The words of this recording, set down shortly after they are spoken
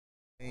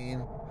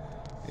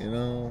You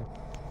know.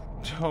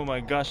 Oh my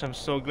gosh, I'm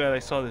so glad I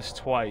saw this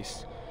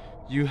twice.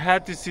 You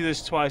had to see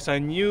this twice. I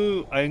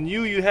knew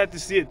you had to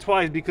see it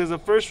twice because the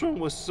first one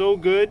was so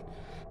good,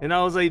 and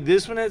I was like,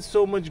 this one had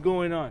so much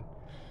going on.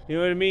 You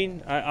know what I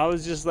mean? I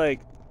was just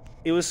like,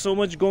 it was so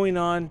much going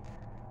on.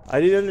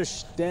 I didn't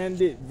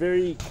understand it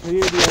very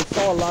clearly. I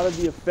saw a lot of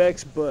the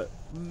effects, but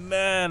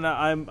man,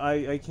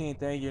 I can't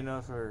thank you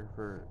enough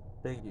for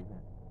thank you, man.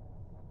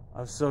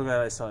 I'm so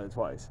glad I saw it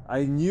twice.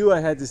 I knew I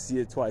had to see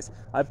it twice.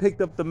 I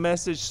picked up the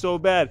message so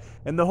bad.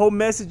 And the whole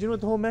message, you know what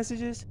the whole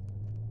message is?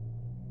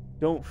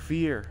 Don't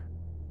fear.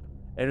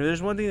 And if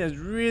there's one thing that's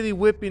really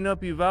whipping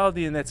up Uvalde,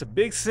 and that's a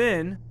big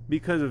sin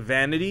because of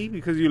vanity,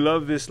 because you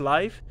love this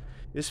life,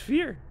 is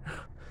fear.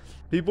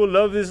 People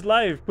love this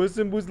life. Puss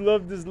in Boots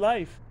love this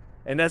life.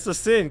 And that's a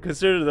sin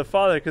considered to the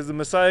Father, because the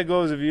Messiah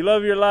goes, if you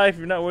love your life,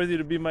 you're not worthy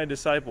to be my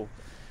disciple.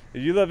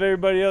 If you love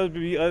everybody else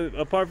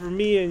apart from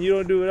me and you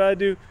don't do what I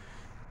do,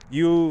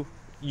 you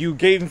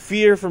gain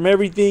fear from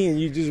everything, and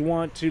you just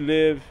want to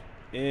live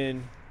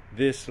in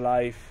this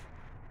life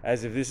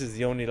as if this is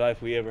the only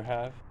life we ever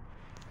have.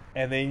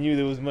 And they knew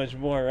there was much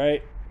more,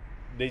 right?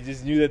 They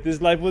just knew that this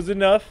life was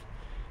enough,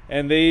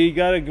 and they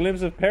got a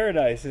glimpse of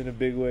paradise in a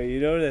big way,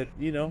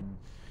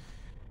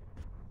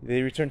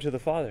 they returned to the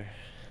Father.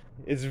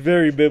 It's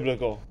very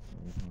biblical.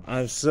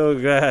 I'm so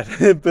glad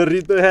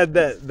Perrito had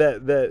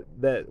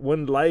that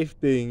one life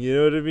thing, you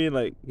know what I mean?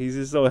 Like, he's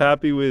just so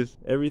happy with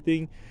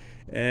everything.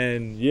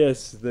 And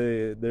yes,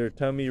 their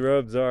tummy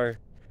rubs are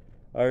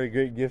a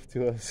great gift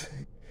to us.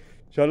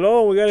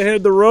 Shalom, we gotta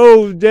hit the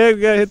road, Jack.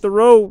 We gotta hit the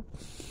road.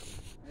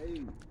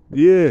 Hey.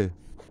 Yeah.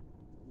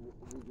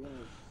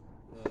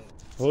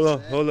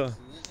 Hold on.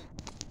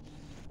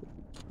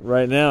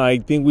 Right now, I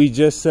think we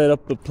just set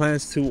up the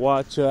plans to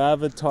watch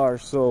Avatar,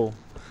 so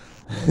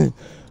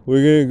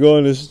we're gonna go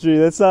on the street.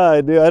 That's how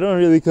I do. I don't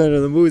really come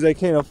to the movies. I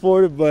can't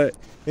afford it, but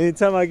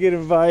anytime I get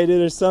invited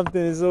or something,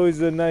 it's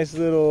always a nice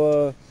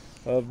little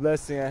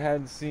blessing. I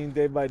hadn't seen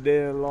Day by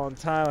Day in a long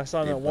time. I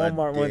saw him at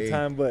Walmart one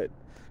time, but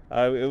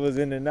it was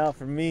in and out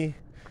for me.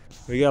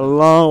 We got a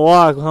long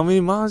walk. How many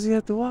miles do you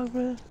have to walk,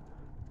 bro?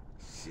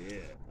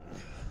 Shit.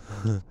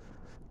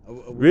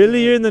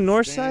 Really? You're in the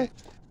north side?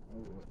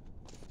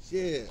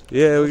 Shit.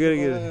 Yeah, we gotta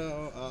get it.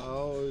 I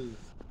always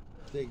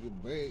take a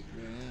break,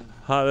 man.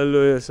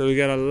 Hallelujah. So we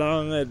got a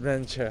long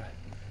adventure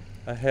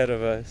ahead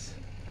of us.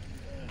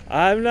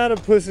 I'm not a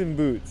Puss in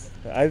Boots.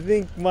 I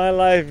think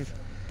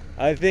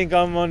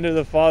I'm under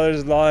the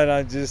Father's law, and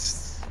I'm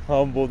just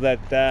humbled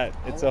at that.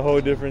 It's a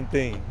whole different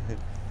thing.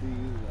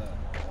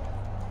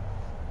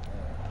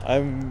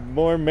 I'm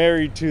more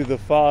married to the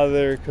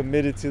Father,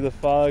 committed to the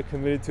Father,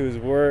 committed to His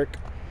work,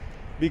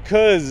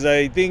 because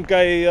I think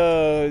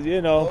I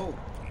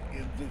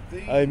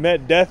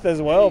met death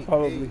as well,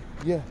 probably.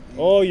 Yeah.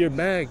 Oh, your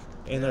bag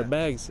and our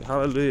bags.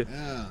 Hallelujah.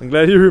 Yeah. I'm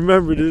glad you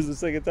remembered. This is the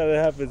second time it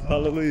happens.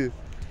 Hallelujah.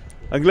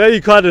 I'm glad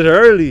you caught it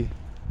early.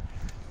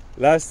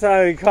 Last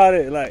time we caught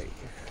it like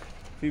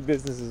a few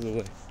businesses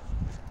away.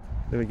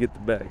 Let me get the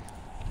bag.